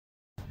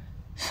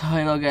So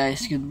hello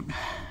guys, good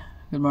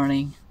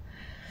morning.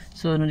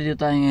 So nandito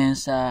tayo ngayon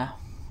sa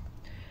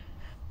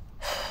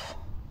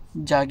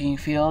jogging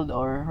field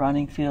or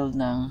running field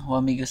ng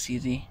Wamego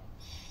City.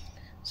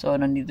 So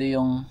nandito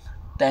yung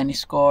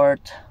tennis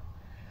court,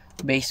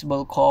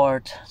 baseball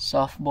court,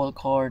 softball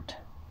court.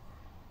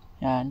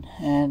 Yan,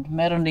 and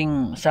meron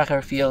ding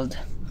soccer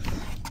field.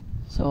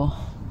 So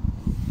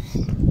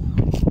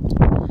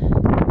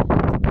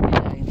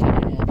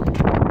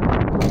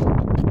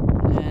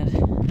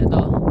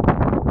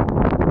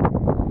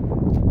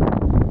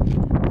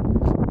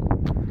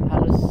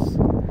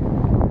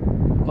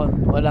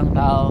walang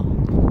tao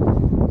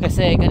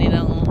kasi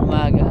kaninang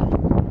umaga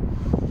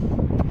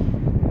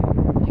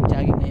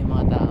nag-jogging na yung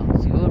mga tao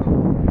siguro,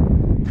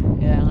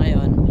 kaya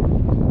ngayon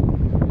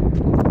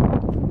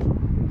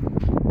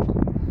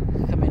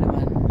kami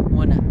naman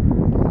muna.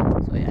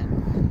 So yan,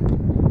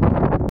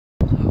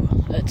 so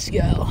let's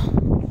go.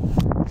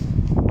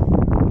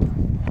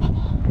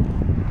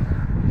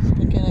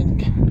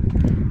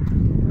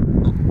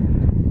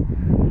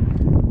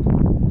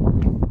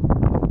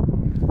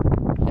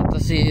 Ito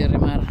si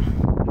Rimar.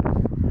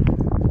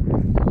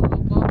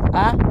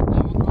 Ha?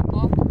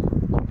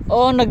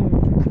 Oo,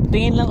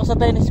 nagtingin lang ako sa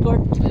tennis court.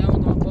 Ayaw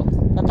mo naman po?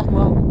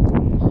 Tatakbo ako.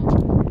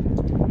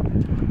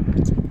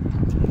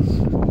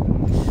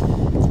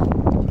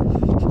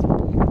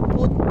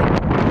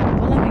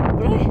 Malamig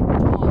bro eh.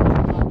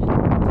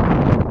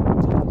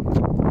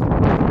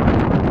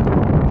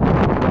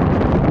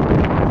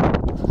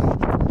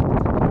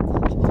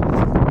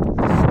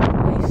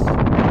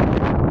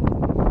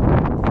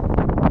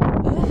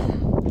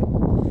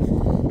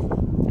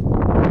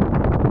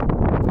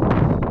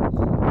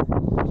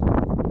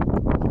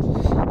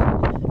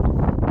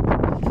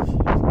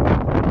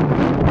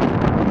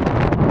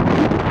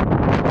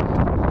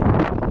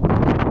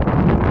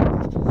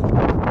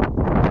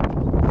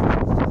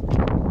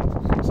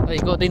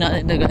 Ikutin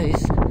natin na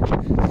guys.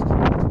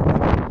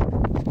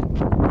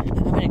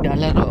 May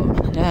naglalaro.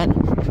 Yan.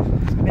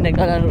 May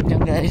naglalaro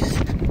dyan guys.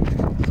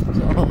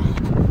 So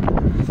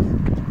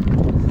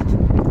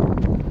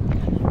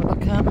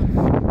welcome.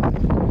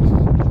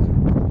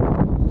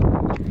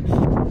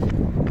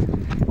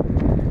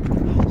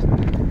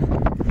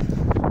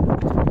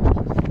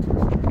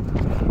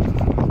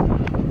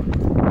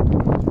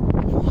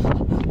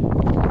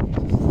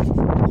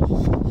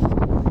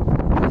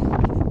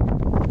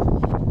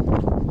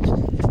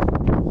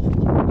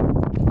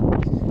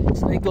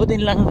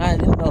 Ikutin lang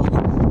natin to.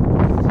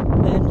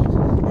 Then,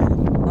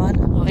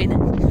 okay na.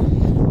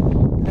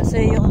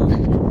 Kasi yung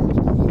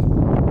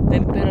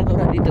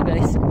temperatura dito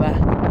guys, iba.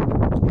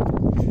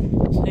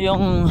 So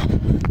yung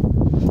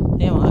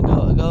mga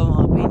gawa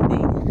mga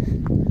painting.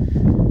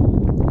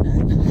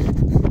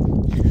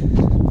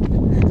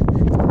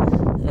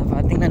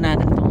 Dapat tingnan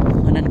natin itong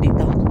mga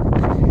nandito.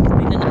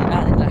 Tingnan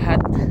natin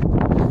lahat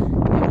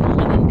yung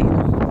mga nandito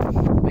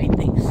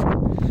paintings.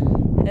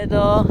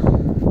 Ito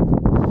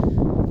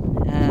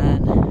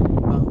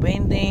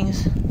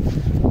paintings.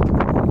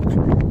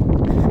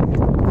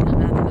 Tignan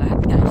natin lahat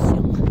guys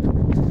yung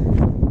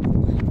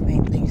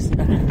paintings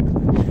na.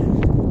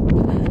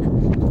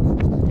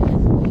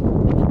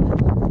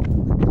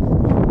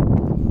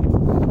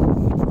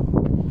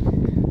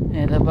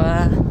 Ito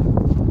pa,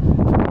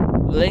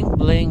 blink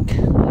blink.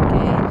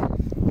 Okay,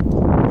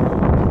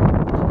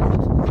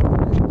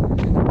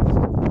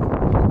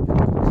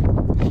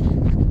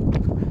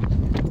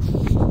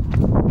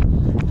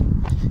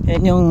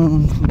 yan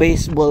yung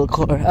baseball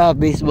court,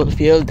 baseball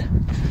field.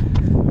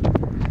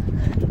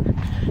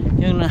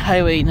 Yung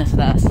highway na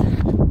sa taas.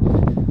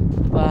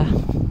 Diba?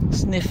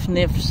 Sniff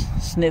sniff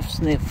sniff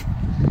sniff.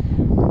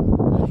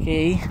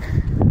 Okay.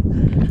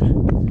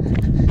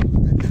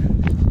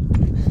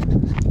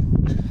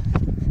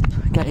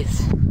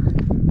 Guys,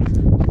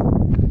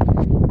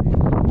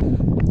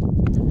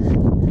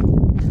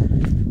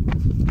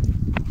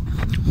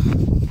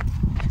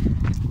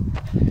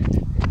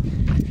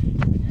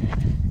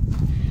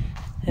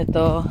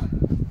 ito,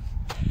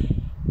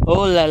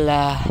 oh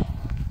lala.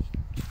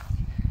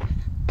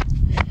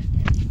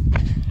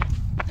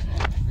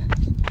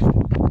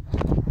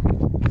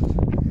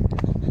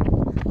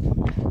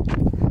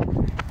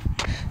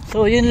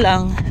 So yun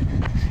lang,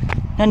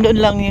 nandun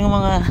lang yung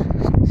mga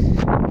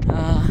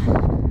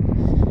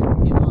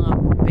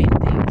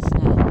paintings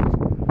na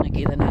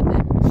nakita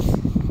natin.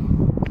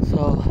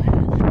 So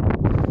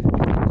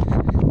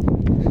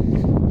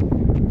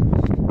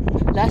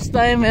last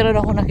time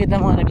meron ako nakita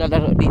mga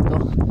naglalaro dito,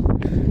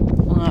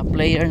 mga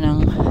player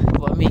ng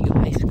Wamego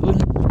High School.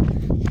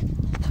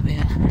 So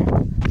yan.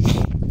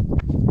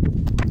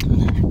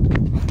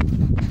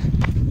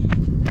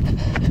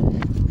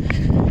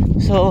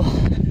 So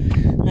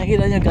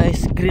nakita nyo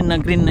guys, green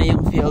na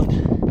yung field.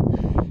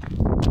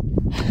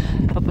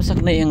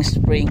 Papasak na yung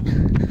spring.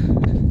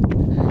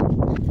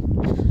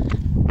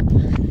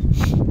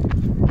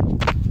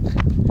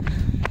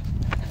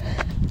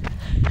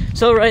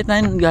 So right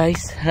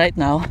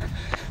now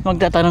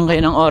magtatanong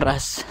kayo ng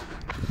oras.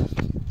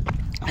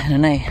 Ano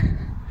na eh,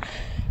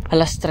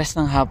 alas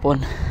 3 ng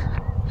hapon.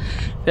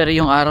 Pero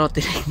yung araw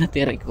tirik na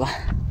tirik pa.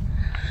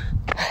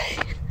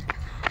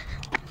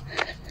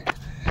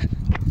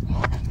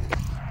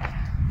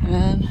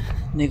 Ayan,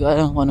 hindi ko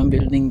alam kung anong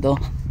building to.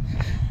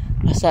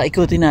 Basta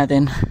ikutin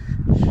natin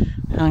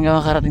hanggang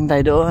makarating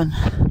tayo doon.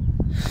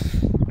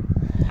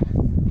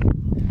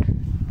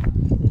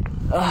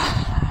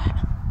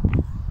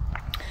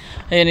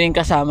 Ayun yung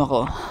kasama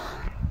ko.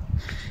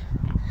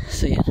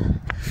 So yan,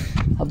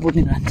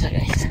 abutin natin siya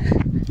guys.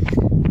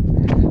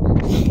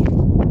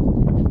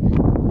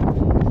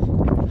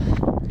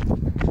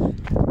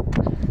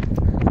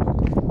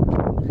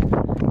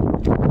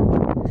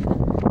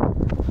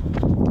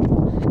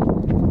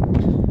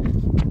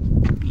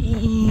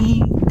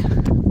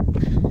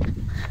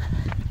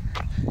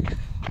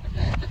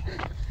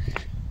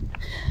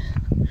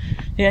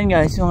 Yan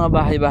guys, yung mga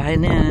bahay-bahay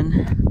na yan.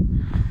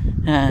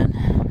 Yan,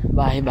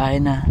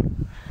 bahay-bahay na.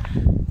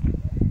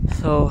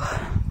 So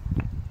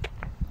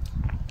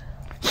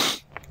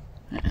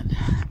yan.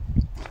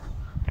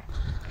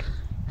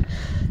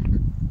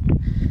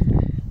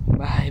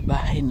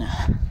 Bahay-bahay na.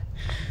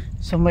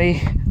 So may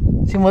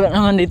simula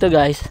naman dito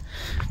guys.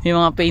 May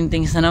mga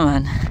paintings na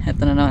naman.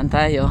 Ito na naman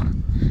tayo.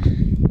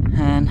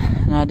 And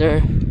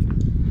another,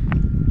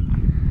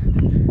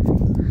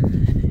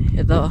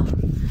 ito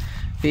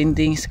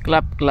paintings,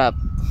 clap.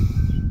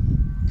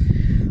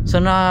 So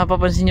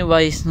napapansin nyo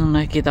guys nung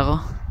nakikita ko,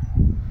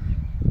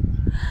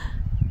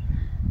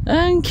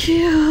 ang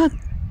cute.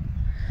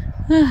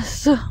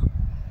 So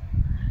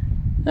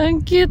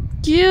ang cute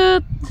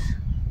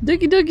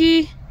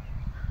doggy.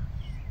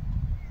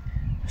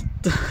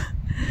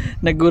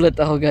 Nagulat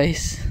ako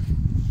guys.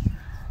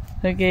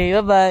 Okay,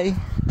 bye bye.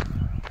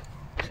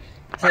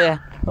 So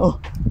yeah,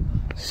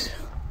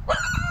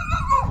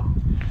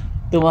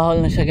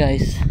 tumahol na siya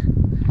guys.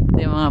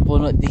 Yung mga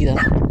puno dito.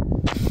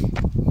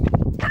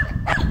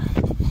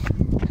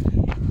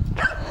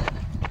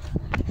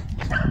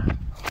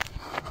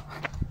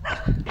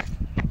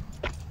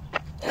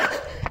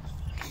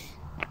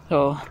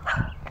 So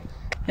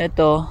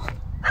ito,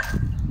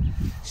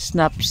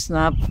 snap.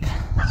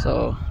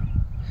 So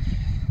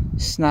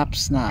snap.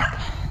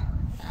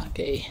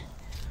 Okay.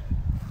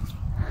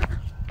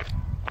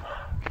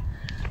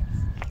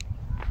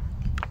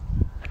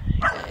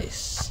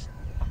 Guys,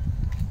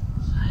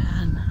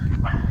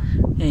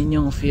 yan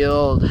yung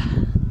field,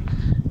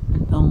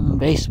 itong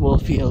baseball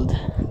field.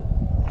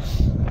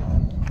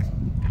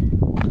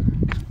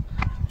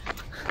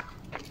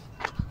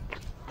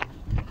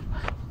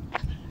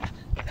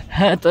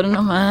 Ito na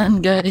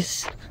naman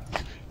guys,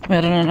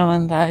 meron na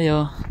naman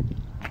tayo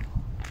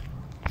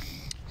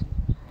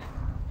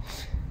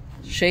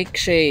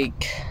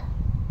shake.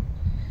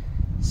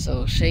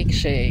 So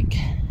shake.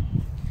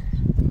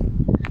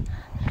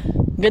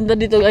 Ganda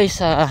dito guys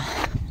sa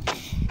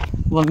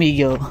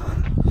Wamego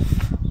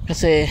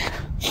kasi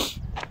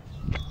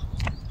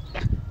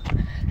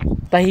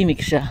tahimik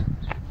siya.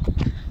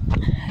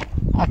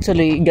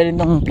 Actually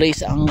ganitong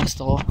place ang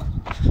gusto ko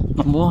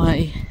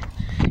mabuhay,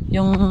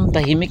 yung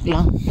tahimik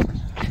lang,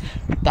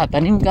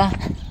 tatanim ka.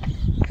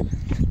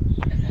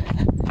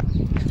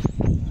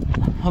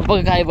 Ang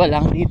pagkaiba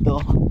lang dito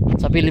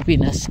sa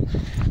Pilipinas,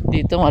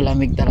 dito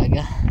malamig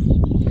talaga.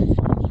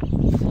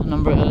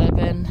 Number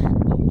 11.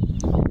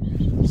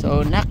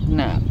 So knock.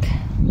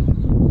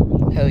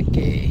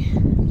 Okay.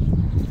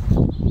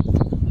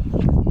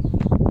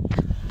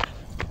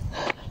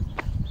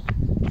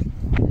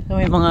 So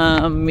may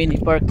mga mini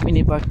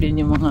park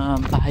din yung mga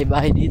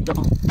bahay-bahay dito.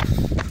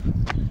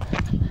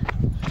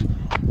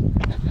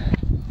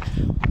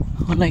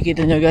 Kung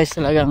nakikita nyo guys,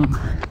 talagang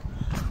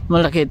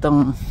malaki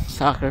itong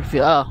soccer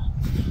field,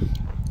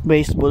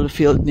 baseball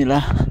field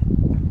nila.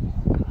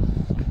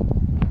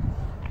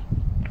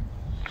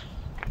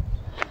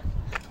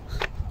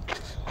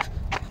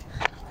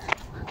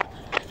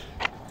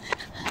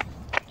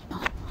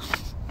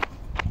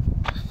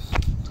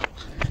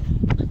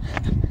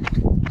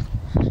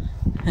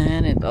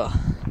 And ito,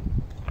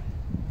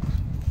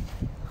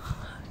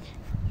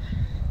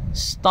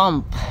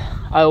 stomp.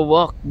 I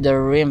walk the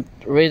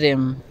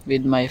rhythm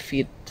with my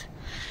feet.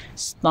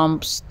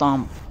 Stomp.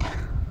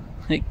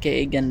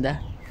 Okay, ganda.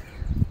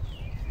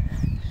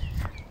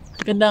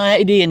 Ganda nga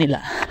ideya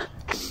nila.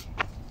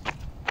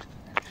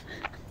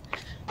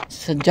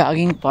 Sa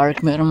jogging park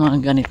meron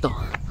mga ganito.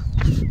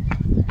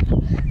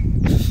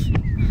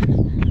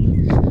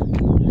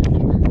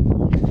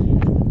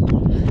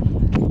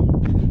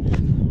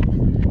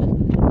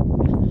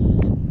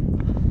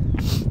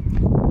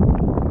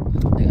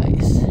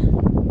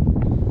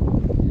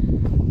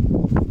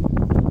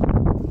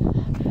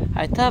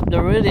 I tap the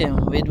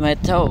rhythm with my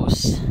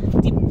toes.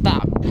 Tip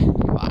tap.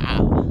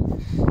 Wow.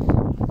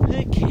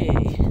 Okay.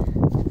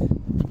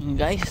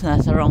 Guys,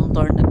 nasa wrong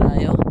turn na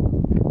tayo.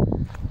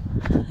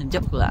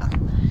 Joke lang.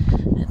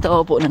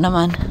 Ito, upo na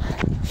naman.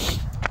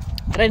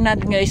 Try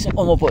natin guys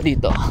umupo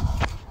dito.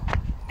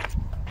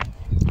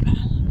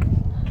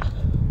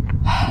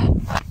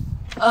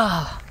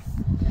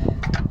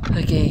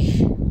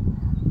 Okay.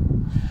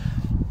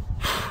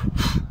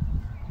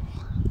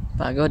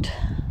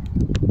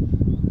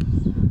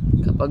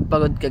 Pag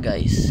pagod ka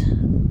guys,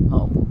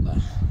 maupo ka.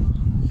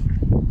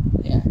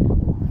 Ayan.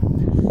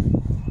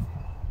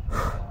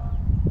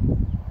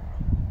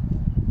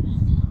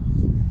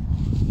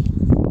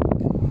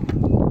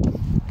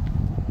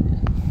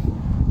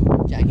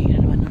 Jogging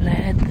na naman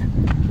ulit.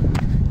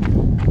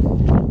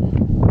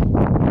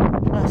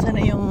 Nasaan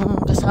na yung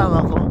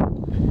kasama ko?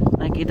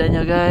 Nakikita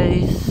nyo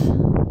guys,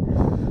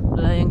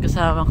 wala yung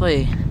kasama ko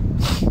eh.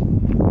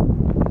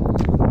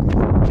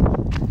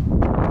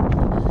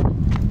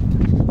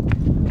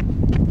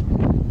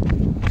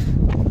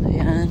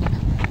 Ayan.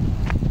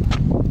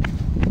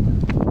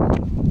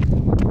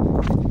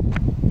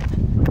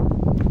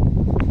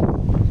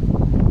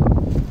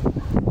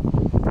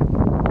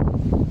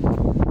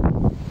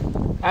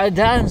 I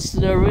dance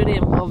to the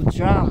rhythm of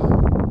drum,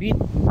 beat,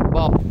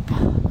 bop.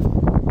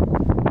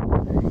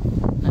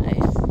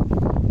 Nice.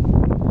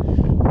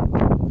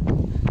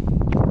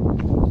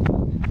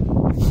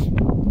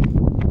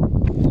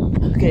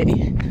 Okay,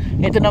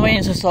 ito naman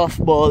yung sa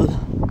softball.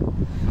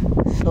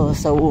 So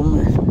sa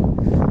woman,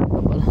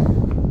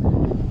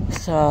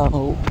 sa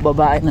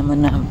babae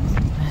naman na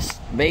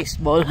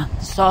baseball,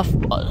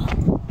 softball.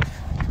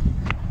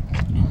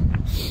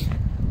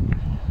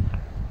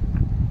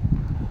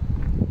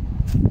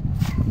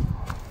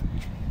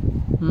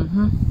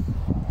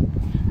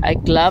 I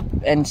clap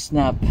and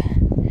snap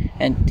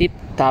and tip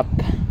tap.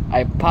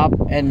 I pop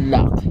and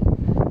lock.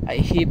 I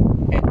hip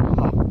and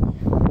hop.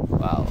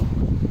 Wow.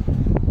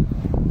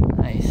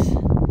 Nice.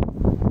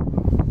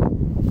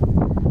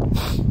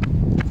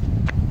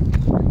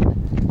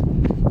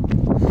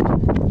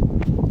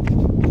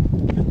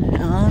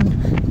 Ayan.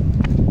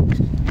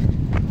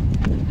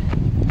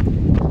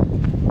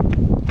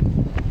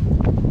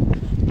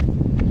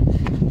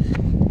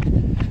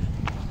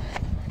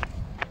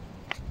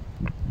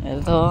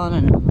 Ito na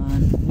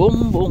naman.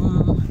 Boom boom.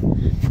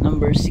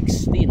 Number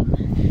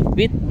 16.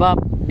 Beat bop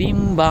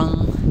bing bang.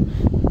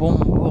 Boom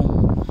boom.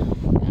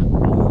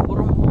 Boom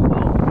boom boom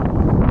boom.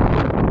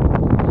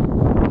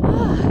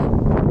 Ah.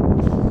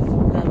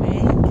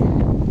 Lamig.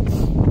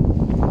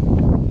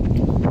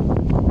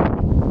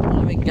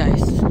 Lamig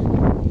guys.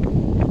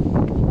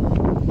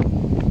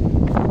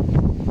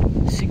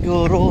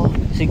 Siguro.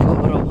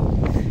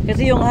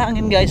 Kasi yung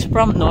hangin guys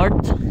from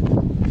north.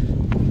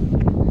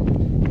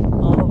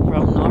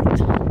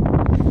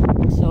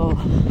 So,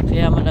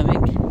 kaya malamig.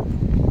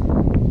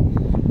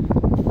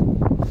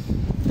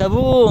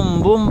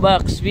 Kaboom!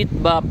 Boombox, sweet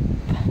bop.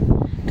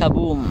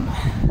 Kaboom.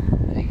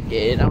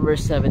 Okay, number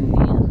 17.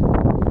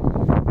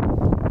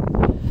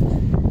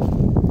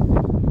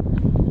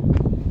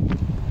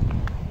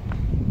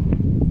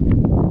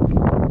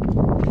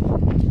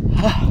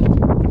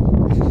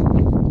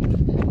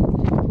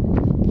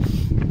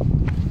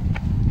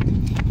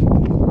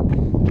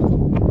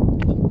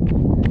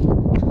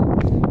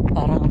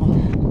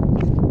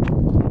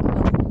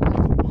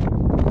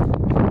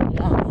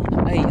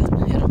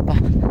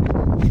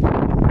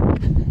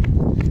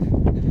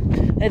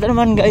 Ito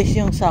naman guys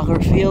yung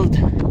soccer field.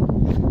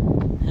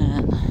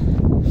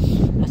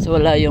 Kasi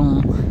wala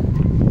yung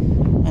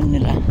ano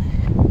nila,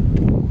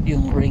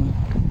 yung ring.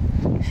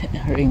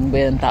 Ring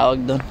ba yung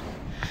tawag doon?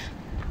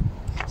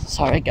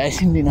 Sorry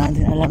guys, hindi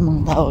natin alam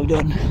ang tawag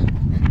doon.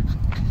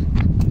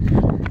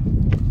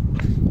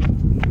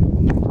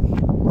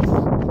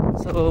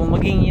 So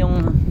maging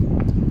yung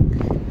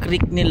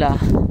creek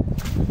nila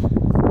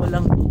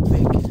walang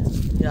tubig.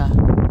 Yeah,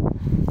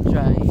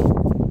 dry.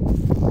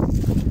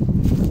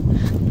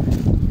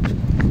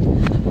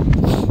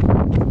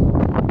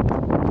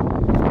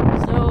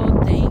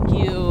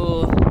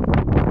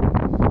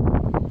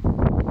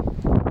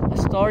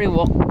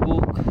 Story-walk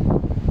book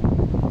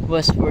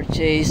was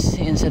purchased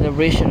in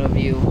celebration of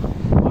you,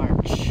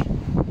 March.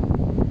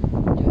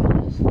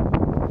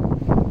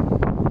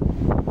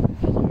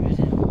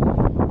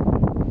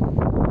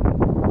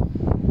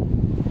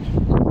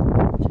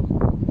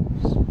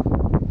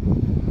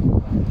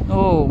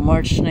 Oh,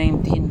 March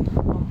 19.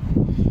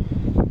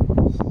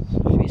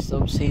 Feast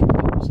of Saint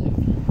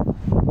Joseph.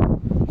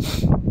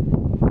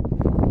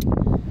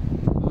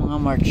 Mga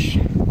March.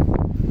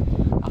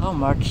 Ako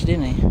March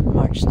din eh.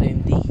 March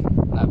 20.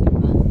 Lapit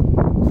na.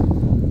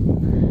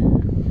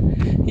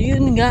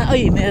 Yun nga.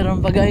 Ay,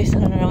 meron pa guys.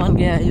 Ano na naman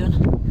kaya yun?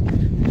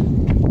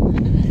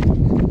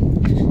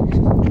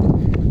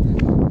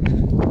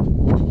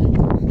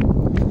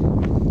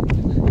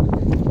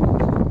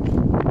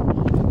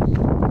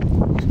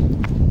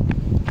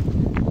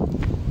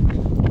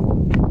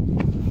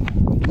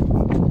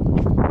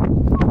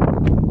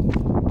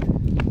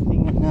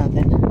 Tingnan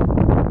natin.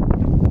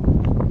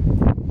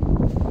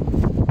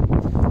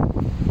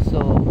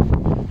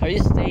 Are you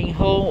staying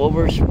home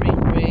over spring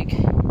break?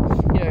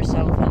 Here are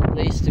some fun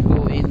places to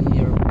go in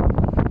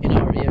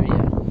our area.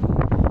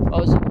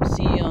 Also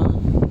Museum,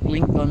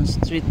 Lincoln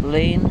Street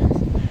Lane,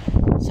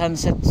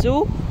 Sunset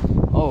Zoo,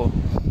 oh,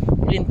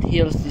 Flint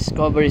Hills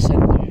Discovery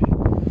Center.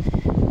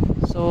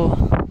 So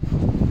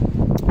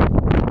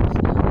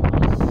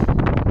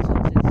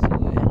Sunset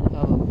Zoo and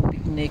have a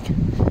picnic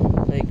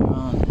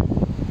playground.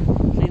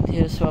 Flint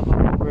Hills walk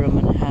over from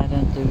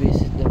Manhattan to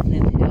visit the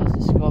Flint Hills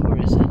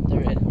Discovery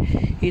Center and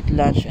eat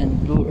lunch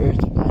and Blue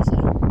Earth Plaza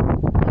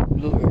at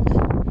Blue Earth.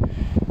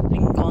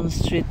 Lincoln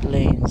Street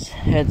Lanes,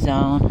 head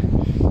down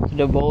to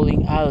the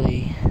bowling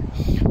alley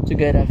to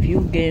get a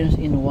few games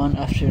in one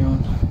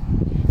afternoon.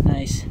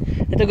 Nice.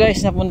 Ito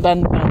guys,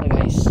 napuntahan ko na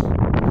guys.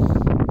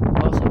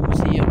 Sa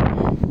museum.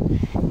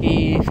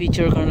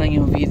 I-feature ko na lang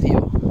yung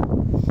video.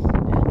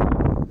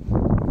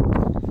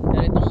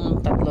 Pero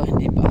itong tatlo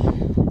hindi pa.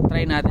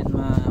 Try natin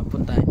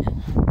mapuntahan yan.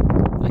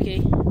 Okay.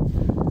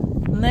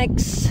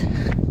 Next.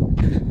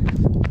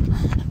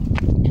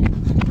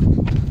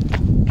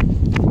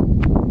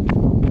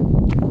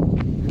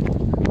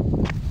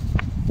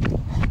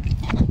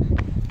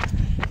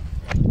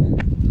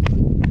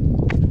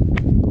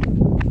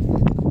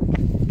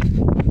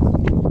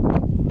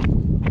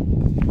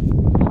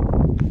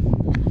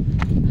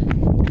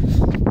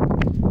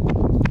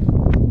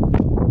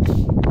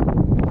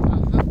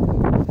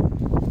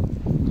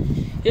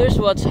 Here's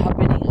what's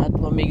happening at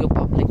Wamego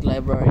Public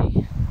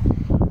Library.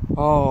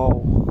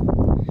 Oh,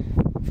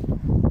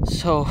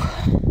 so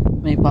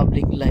may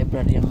public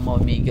library ang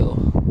Wamego.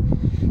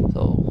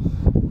 So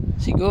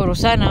siguro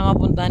sana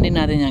mapuntahan din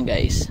natin yan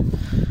guys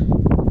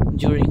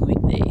during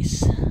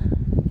weekdays.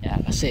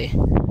 Yeah, kasi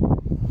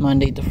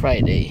Monday to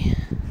Friday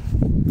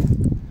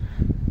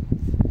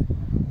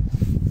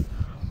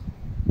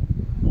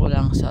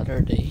walang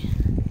Saturday.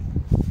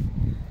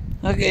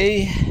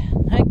 Okay,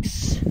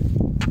 next.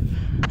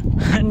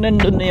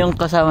 Nandun na yung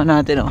kasama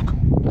natin, oh.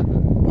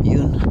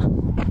 Yun.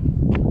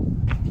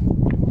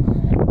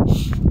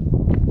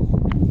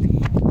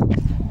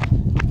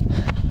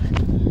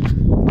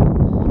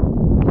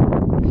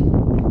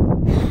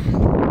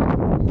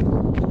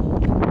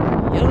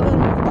 Yun.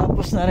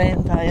 Tapos na rin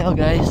tayo,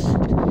 guys.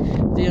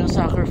 Ito yung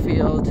soccer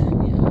field.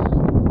 Yan.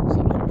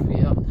 Soccer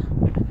field.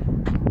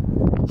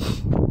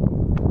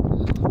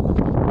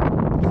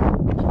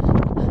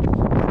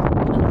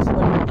 Ano sa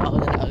mga tao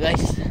nila,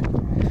 guys?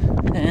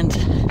 And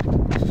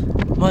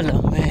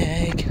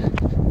malamig.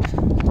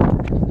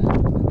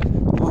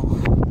 Oh,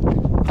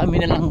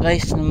 kami na lang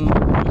guys ng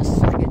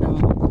nasasakit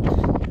ng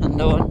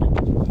nandoon.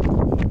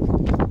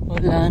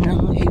 Wala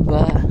nang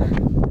iba.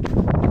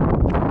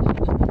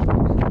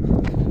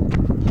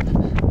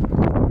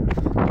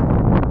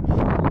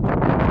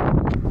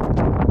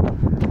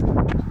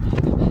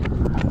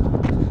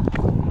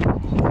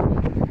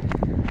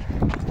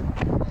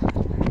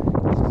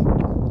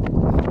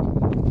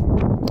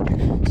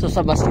 So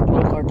sa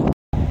basketball court.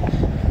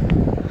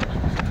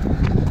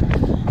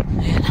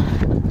 Ayan.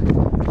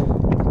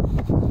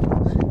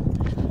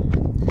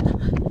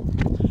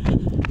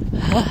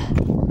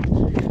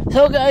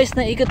 So guys,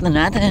 naikot na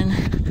natin.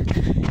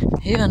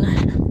 Yun.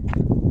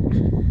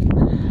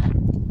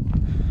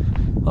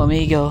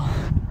 Wamego.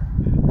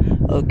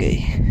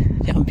 Okay.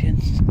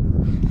 Champions.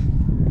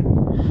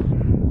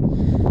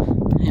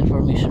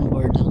 Information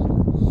board lang.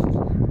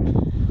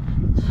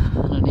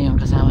 Ano na yung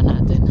kasama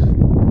natin?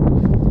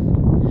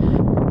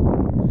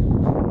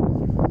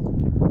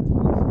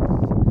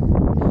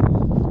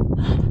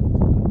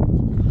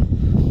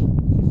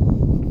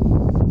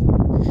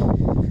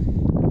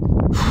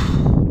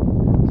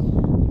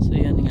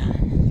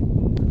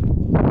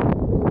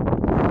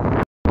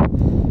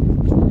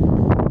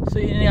 So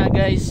yun nga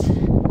guys,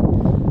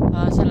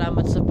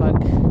 salamat sa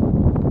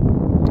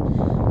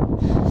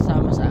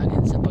sama sa akin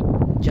sa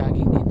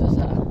pag-jogging dito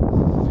sa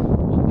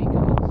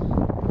Wamego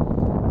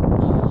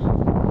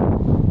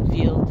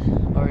field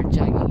or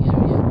jogging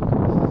area.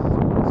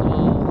 So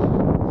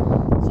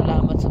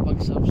salamat sa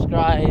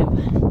pag-subscribe.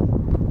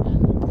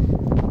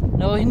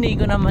 No, hindi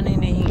ko naman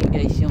hinihingi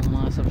guys yung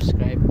mga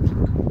subscribe,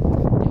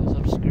 yung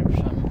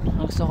subscription.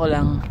 Gusto ko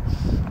lang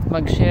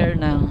mag-share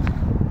ng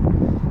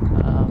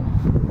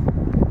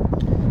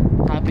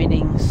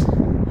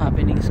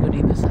happenings ko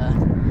dito sa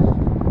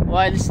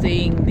while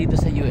staying dito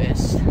sa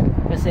US,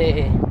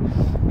 kasi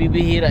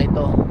bibihira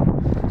ito.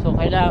 So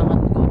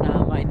kailangan ko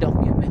na may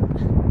document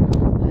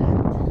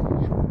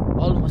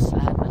almost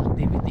lahat ng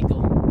activity ko.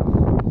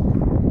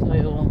 So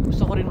yung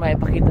gusto ko rin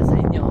maipakita sa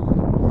inyo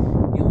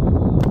yung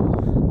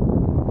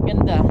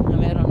ganda na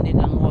meron din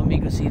ng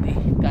Wamego City,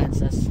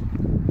 Kansas.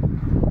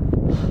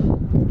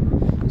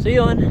 So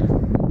yun,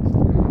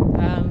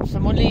 sa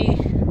muli,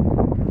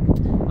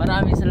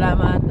 maraming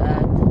salamat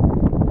at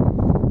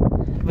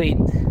wait,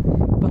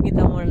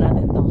 pakita muna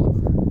natin itong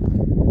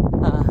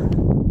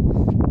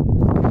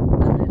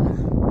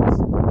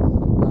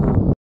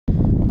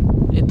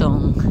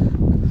itong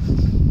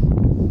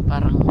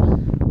parang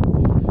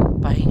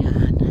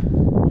pahingahan.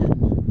 Yan.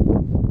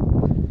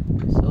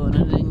 So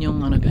nandun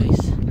yung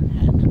guys,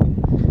 yan.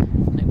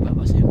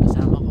 Nagbabasa yung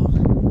kasama ko.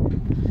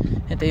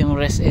 Ito yung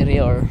rest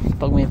area, or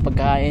pag may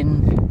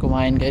pagkain,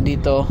 kumain kayo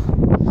dito.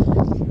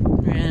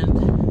 And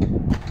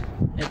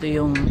ito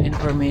yung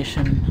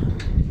information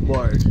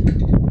board.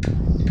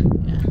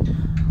 Yan.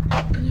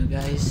 Ito nyo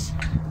guys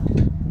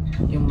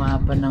yung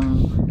mapa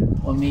ng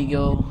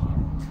Wamego.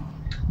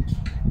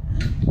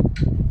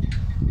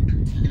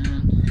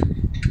 Yan.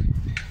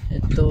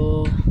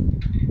 Ito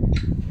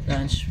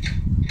lunch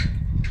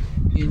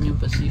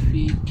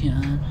feet.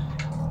 Yan.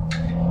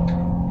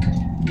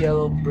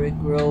 Yellow brick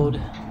road.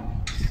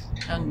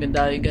 Ang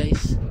ganda yun,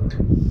 guys.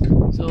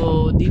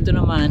 So dito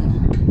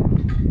naman,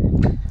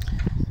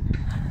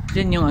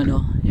 dyan yung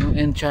yung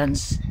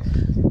entrance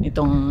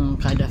nitong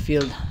kada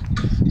field.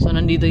 So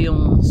nandito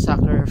yung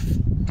soccer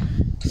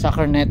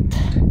net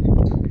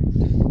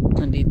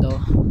nandito.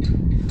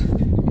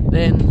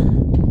 Then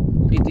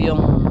dito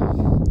yung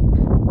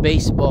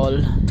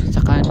baseball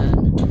sa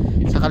kanan.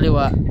 Sa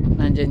kaliwa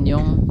nandyan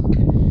yung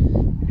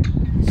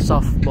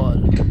softball.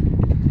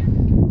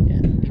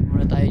 Yan, hindi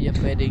muna tayo dyan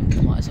pwedeng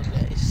pumasok,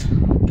 guys.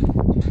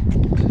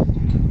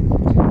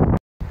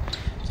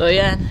 So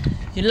yan,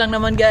 yun lang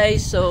naman,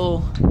 guys. So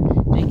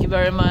thank you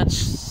very much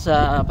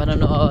sa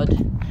panonood,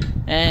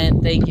 and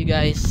thank you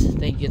guys,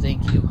 thank you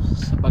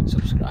sa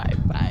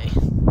pag-subscribe. Bye.